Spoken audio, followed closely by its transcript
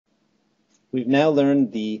We've now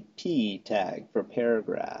learned the P tag for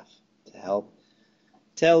paragraph to help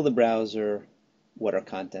tell the browser what our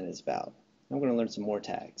content is about. I'm going to learn some more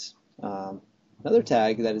tags. Another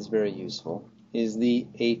tag that is very useful is the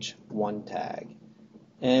H1 tag.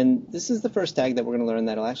 And this is the first tag that we're going to learn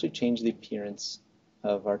that will actually change the appearance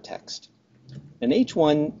of our text. And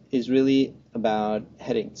H1 is really about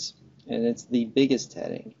headings, and it's the biggest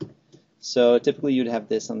heading. So typically you'd have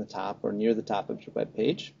this on the top or near the top of your web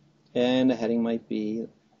page, and a heading might be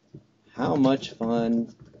how much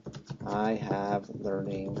fun I have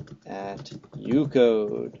learning at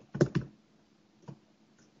UCode.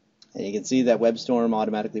 And you can see that WebStorm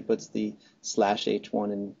automatically puts the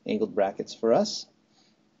 /H1 in angled brackets for us.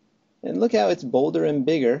 And look how it's bolder and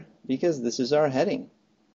bigger because this is our heading.